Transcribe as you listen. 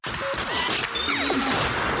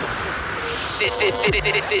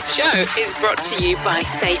This show is brought to you by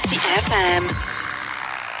Safety FM.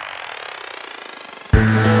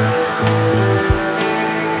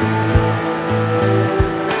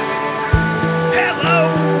 Hello!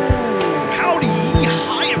 Howdy!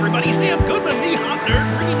 Hi, everybody. Sam Goodman, the Hop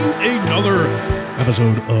Nerd, bringing you another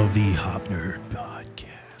episode of the Hop Nerd Podcast.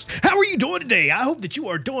 How are you doing today? I hope that you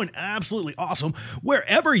are doing absolutely awesome.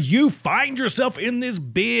 Wherever you find yourself in this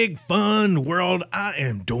big, fun world, I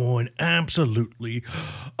am doing absolutely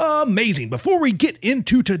amazing. Before we get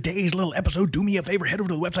into today's little episode, do me a favor, head over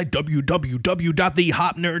to the website,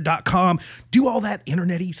 www.thehopnerd.com. Do all that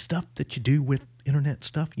internet-y stuff that you do with internet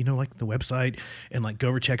stuff, you know, like the website, and like go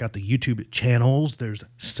over check out the YouTube channels. There's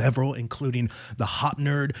several, including the Hop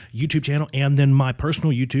Nerd YouTube channel and then my personal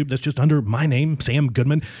YouTube that's just under my name, Sam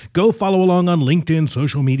Goodman. Go follow along on LinkedIn,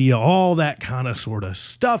 social media, all that kind of sort of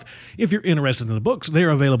stuff. If you're interested in the books, they're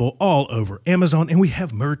available all over Amazon, and we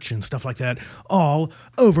have merch and stuff like that all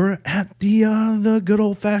over at the good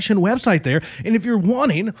old-fashioned website there. And if you're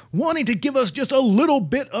wanting to give us just a little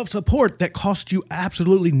bit of support that costs you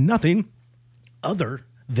absolutely nothing other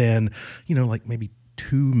than, you know, like maybe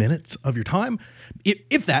 2 minutes of your time,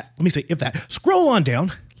 if that, scroll on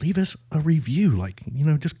down, leave us a review, like, you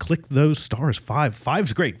know, just click those stars.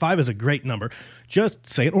 Five's great. 5 is a great number. Just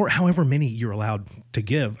say it, or however many you're allowed to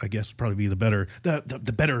give, I guess would probably be the better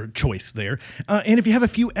choice there. And if you have a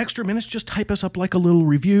few extra minutes, just type us up like a little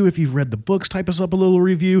review. If you've read the books, type us up a little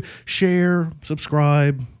review, share,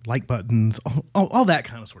 subscribe, like buttons, all that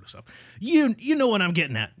kind of sort of stuff. You know what I'm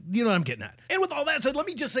getting at. You know what I'm getting at. And with all that said, let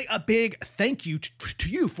me just say a big thank you to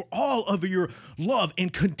you for all of your love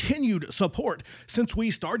and continued support since we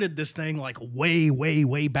started this thing like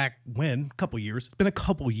way back when, a couple years. It's been a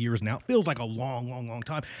couple years now. It feels like a long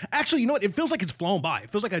time. Actually, you know what? It feels like it's flown by. It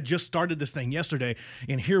feels like I just started this thing yesterday,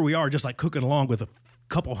 and here we are just like cooking along with a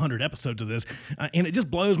couple hundred episodes of this, and it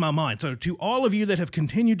just blows my mind. So to all of you that have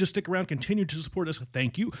continued to stick around, continue to support us,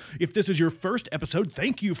 thank you. If this is your first episode,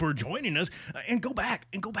 thank you for joining us, and go back.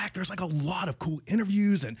 There's like a lot of cool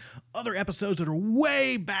interviews and other episodes that are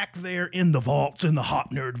way back there in the vaults, in the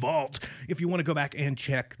Hop Nerd vaults, if you want to go back and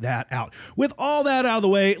check that out. With all that out of the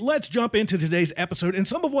way, let's jump into today's episode, and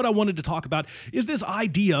some of what I wanted to talk about is this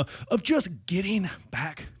idea of just getting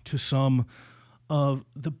back to some of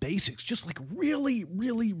the basics, just like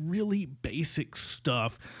really basic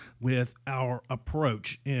stuff with our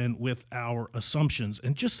approach and with our assumptions,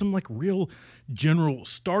 and just some like real general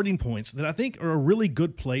starting points that I think are a really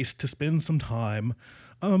good place to spend some time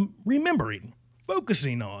remembering,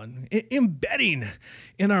 focusing on, embedding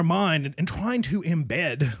in our mind, and trying to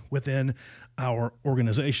embed within our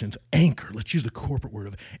organizations. Anchor. Let's use the corporate word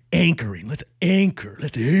of anchoring. Let's anchor.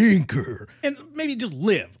 And maybe just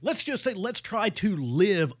live. Let's just say, let's try to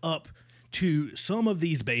live up to some of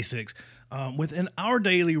these basics within our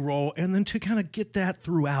daily role, and then to kind of get that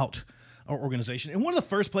throughout our organization. And one of the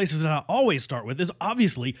first places that I always start with is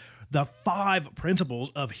obviously the 5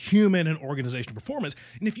 principles of human and organizational performance.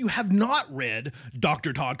 And if you have not read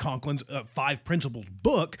Dr. Todd Conklin's 5 Principles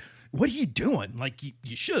book, what are you doing? Like,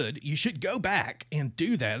 you should go back and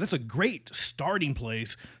do that. That's a great starting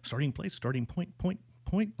point. Let's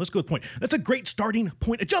go with point. That's a great starting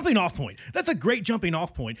point, a jumping off point. That's a great jumping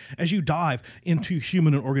off point as you dive into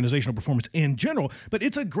human and organizational performance in general, but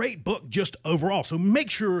it's a great book just overall. So make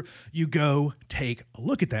sure you go take a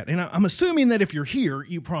look at that. And I'm assuming that if you're here,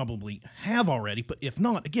 you probably have already, but if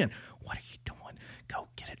not, again, what are you doing? Go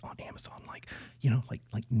get it on Amazon, like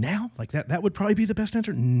now, like that would probably be the best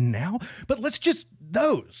answer now. But let's just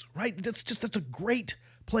those, right? That's a great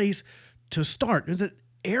place to start. Is that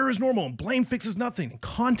error is normal and blame fixes nothing.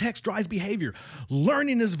 Context drives behavior.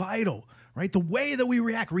 Learning is vital, right? The way that we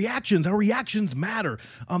react, our reactions matter.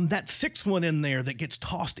 That 6th one in there that gets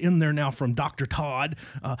tossed in there now from Dr. Todd,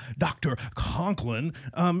 Dr. Conklin,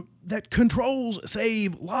 that controls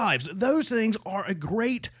save lives. Those things are a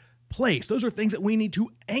great place. Those are things that we need to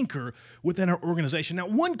anchor within our organization. Now,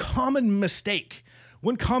 one common mistake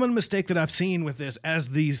that I've seen with this, as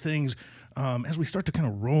these things, as we start to kind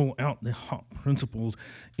of roll out the HOP principles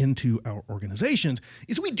into our organizations,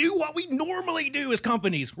 is we do what we normally do as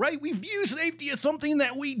companies, right? We view safety as something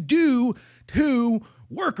that we do to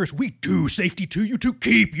workers. We do safety to you to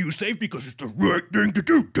keep you safe because it's the right thing to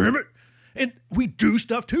do, damn it. And we do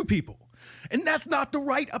stuff to people. And that's not the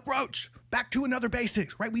right approach. Back to another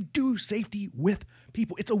basics, right? We do safety with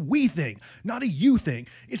people. It's a we thing, not a you thing.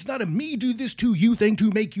 It's not a me do this to you thing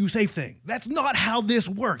to make you safe thing. That's not how this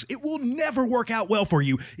works. It will never work out well for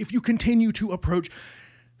you if you continue to approach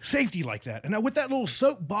safety like that. And now with that little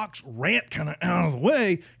soapbox rant kind of out of the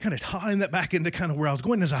way, kind of tying that back into kind of where I was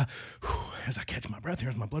going as I catch my breath here,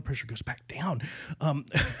 as my blood pressure goes back down.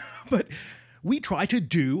 But we try to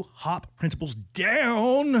do HOP principles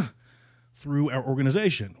down through our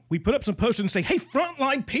organization. We put up some posters and say, hey,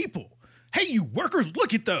 frontline people, hey, you workers,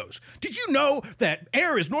 look at those. Did you know that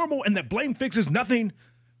error is normal and that blame fixes nothing?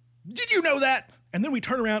 Did you know that? And then we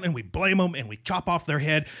turn around and we blame them and we chop off their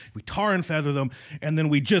head, we tar and feather them, and then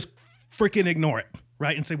we just freaking ignore it,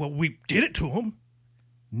 right? And say, well, we did it to them.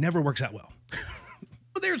 Never works out well.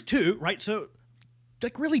 But there's two, right? So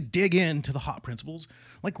like really dig into the HOP principles,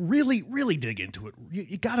 like really, really dig into it.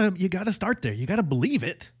 You gotta start there. You gotta believe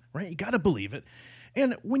it, right? You gotta believe it.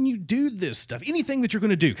 And when you do this stuff, anything that you're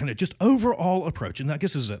going to do, kind of just overall approach, and I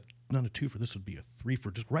guess this is not a 2 for this, would be a 3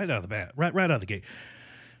 for just right out of the bat, right out of the gate.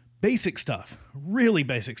 Basic stuff, really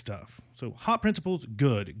basic stuff. So HOP principles,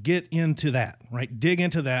 good. Get into that, right? Dig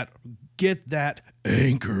into that. Get that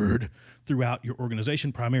anchored throughout your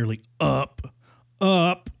organization, primarily up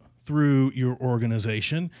through your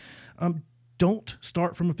organization. Don't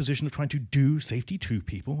start from a position of trying to do safety to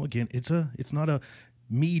people. Again, it's not a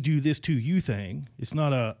me do this to you thing. It's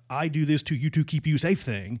not a I do this to you to keep you safe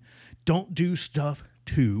thing. Don't do stuff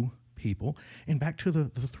to people. And back to the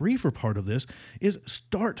 3 for part of this is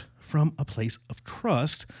start from a place of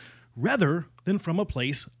trust rather than from a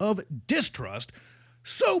place of distrust.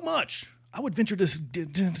 So much, I would venture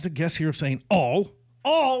to guess here of saying all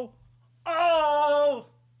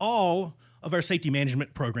of our safety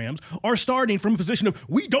management programs are starting from a position of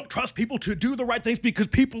we don't trust people to do the right things because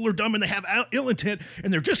people are dumb and they have ill intent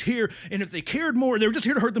and they're just here. And if they cared more, they're just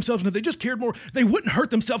here to hurt themselves. And if they just cared more, they wouldn't hurt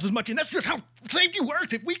themselves as much. And that's just how safety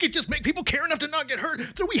works. If we could just make people care enough to not get hurt,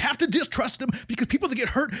 then we have to distrust them because people that get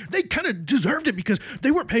hurt, they kind of deserved it because they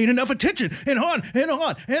weren't paying enough attention and on and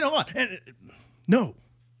on and on. And no,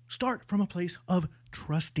 start from a place of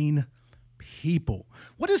trusting people.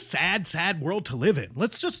 What a sad world to live in.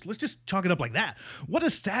 Let's just chalk it up like that. What a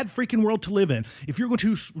sad freaking world to live in if you're going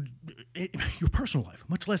to your personal life,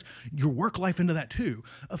 much less your work life into that too,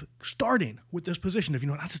 of starting with this position of, you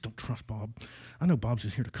know what, I just don't trust Bob. I know Bob's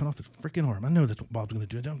just here to cut off his freaking arm. I know that's what Bob's going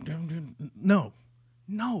to do.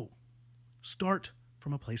 No. Start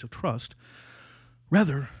from a place of trust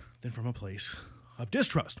rather than from a place of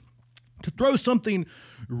distrust. To throw something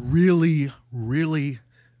really, really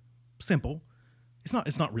simple.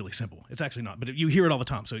 It's not really simple. It's actually not, but you hear it all the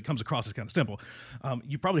time, so it comes across as kind of simple.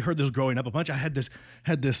 You probably heard this growing up a bunch. I had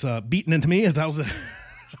this beaten into me as I was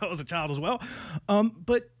a child as well.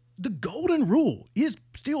 But the golden rule is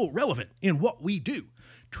still relevant in what we do.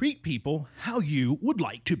 Treat people how you would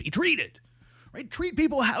like to be treated. Right? Treat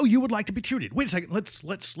people how you would like to be treated. Wait a second.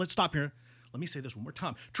 Let's stop here. Let me say this one more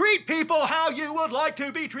time. Treat people how you would like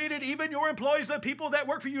to be treated. Even your employees, the people that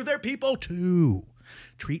work for you, they're people too.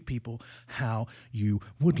 Treat people how you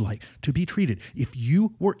would like to be treated. If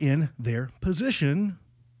you were in their position,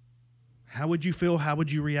 how would you feel? How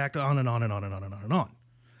would you react? On and on and on and on and on and on.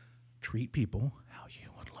 Treat people how you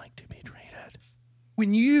would like to be treated.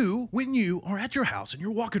 When you are at your house and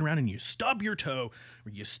you're walking around and you stub your toe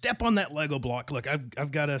or you step on that Lego block. Look,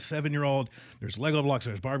 I've got a 7-year-old. There's Lego blocks,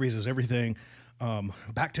 there's Barbies, there's everything.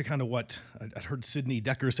 Back to kind of what I'd heard Sidney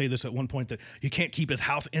Decker say this at one point, that you can't keep his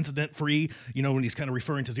house incident free, you know, when he's kind of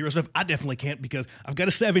referring to zero stuff. I definitely can't, because I've got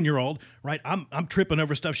a 7-year-old, right? I'm tripping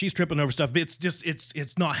over stuff. She's tripping over stuff. But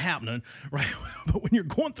it's not happening, right? But when you're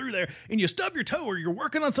going through there and you stub your toe or you're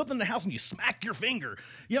working on something in the house and you smack your finger,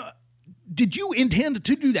 you know, did you intend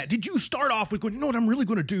to do that? Did you start off with going, you know what I'm really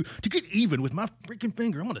going to do to get even with my freaking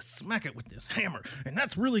finger? I'm going to smack it with this hammer, and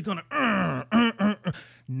that's really going to,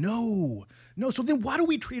 No. So then why do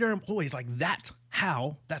we treat our employees like that's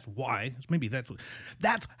how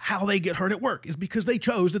they get hurt at work, is because they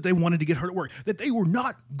chose that they wanted to get hurt at work, that they were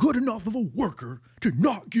not good enough of a worker to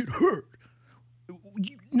not get hurt.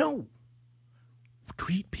 No.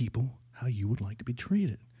 Treat people how you would like to be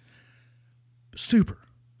treated. Super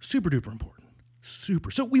duper important.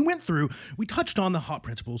 So we touched on the HOP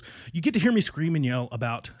principles. You get to hear me scream and yell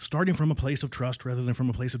about starting from a place of trust rather than from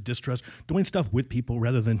a place of distrust, doing stuff with people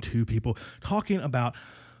rather than to people, talking about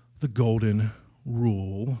the golden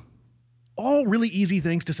rule. All really easy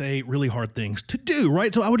things to say, really hard things to do,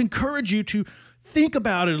 right? So I would encourage you to think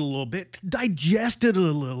about it a little bit, digest it a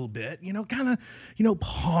little bit,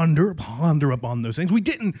 ponder upon those things. We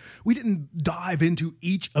didn't dive into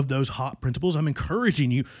each of those HOP principles. I'm encouraging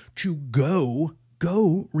you to go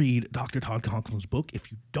read Dr. Todd Conklin's book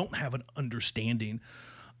if you don't have an understanding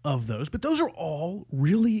of those. But those are all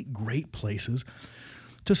really great places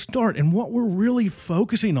to start. And what we're really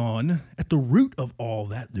focusing on at the root of all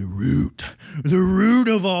that, the root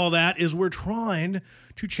of all that is we're trying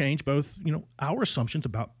to change both, our assumptions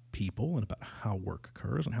about people and about how work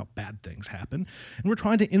occurs and how bad things happen. And we're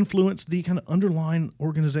trying to influence the kind of underlying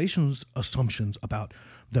organization's assumptions about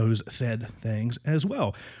those said things as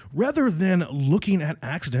well. Rather than looking at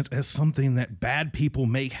accidents as something that bad people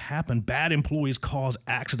make happen, bad employees cause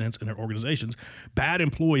accidents in their organizations, bad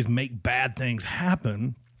employees make bad things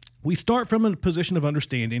happen, we start from a position of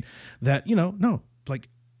understanding that,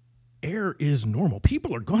 error is normal.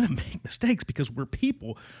 People are going to make mistakes because we're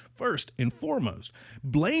people first and foremost.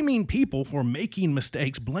 Blaming people for making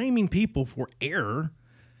mistakes, blaming people for error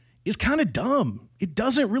is kind of dumb. It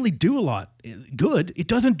doesn't really do a lot good. It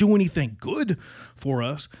doesn't do anything good for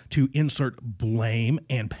us to insert blame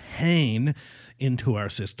and pain into our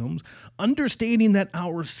systems. Understanding that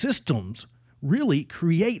our systems really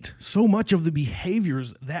create so much of the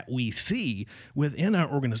behaviors that we see within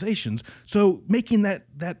our organizations. So making that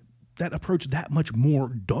approach that much more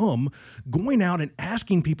dumb, going out and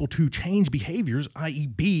asking people to change behaviors, i.e.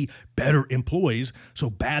 be better employees so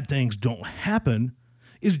bad things don't happen,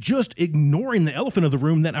 is just ignoring the elephant of the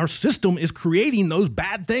room that our system is creating those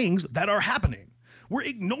bad things that are happening. We're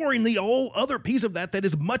ignoring the whole other piece of that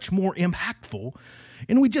is much more impactful.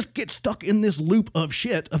 And we just get stuck in this loop of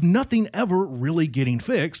shit of nothing ever really getting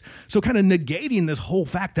fixed. So kind of negating this whole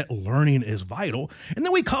fact that learning is vital. And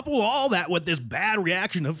then we couple all that with this bad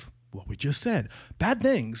reaction of what we just said. Bad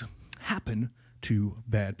things happen to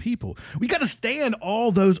bad people. We got to stand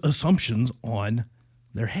all those assumptions on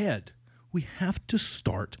their head. We have to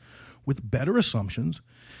start with better assumptions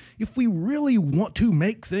if we really want to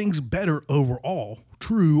make things better overall,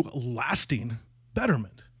 true, lasting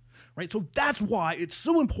betterment, right? So that's why it's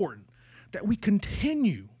so important that we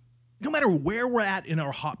continue, no matter where we're at in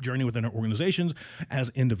our hop journey within our organizations as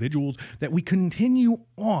individuals, that we continue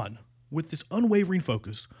on with this unwavering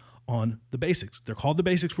focus on the basics. They're called the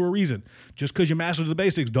basics for a reason. Just because you master the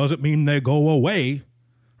basics doesn't mean they go away,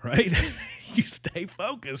 right? You stay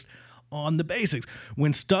focused on the basics.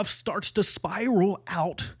 When stuff starts to spiral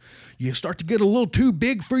out, you start to get a little too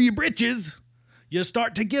big for your britches. You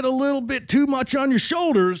start to get a little bit too much on your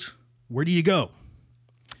shoulders. Where do you go?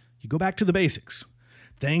 You go back to the basics.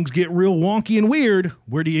 Things get real wonky and weird.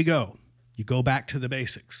 Where do you go? You go back to the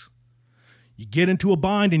basics. You get into a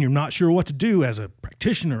bind and you're not sure what to do as a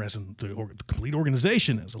practitioner, as the complete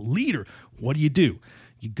organization, as a leader. What do?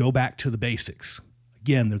 You go back to the basics.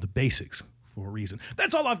 Again, they're the basics for a reason.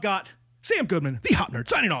 That's all I've got. Sam Goodman, the Hop Nerd,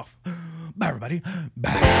 signing off. Bye, everybody.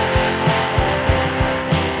 Bye.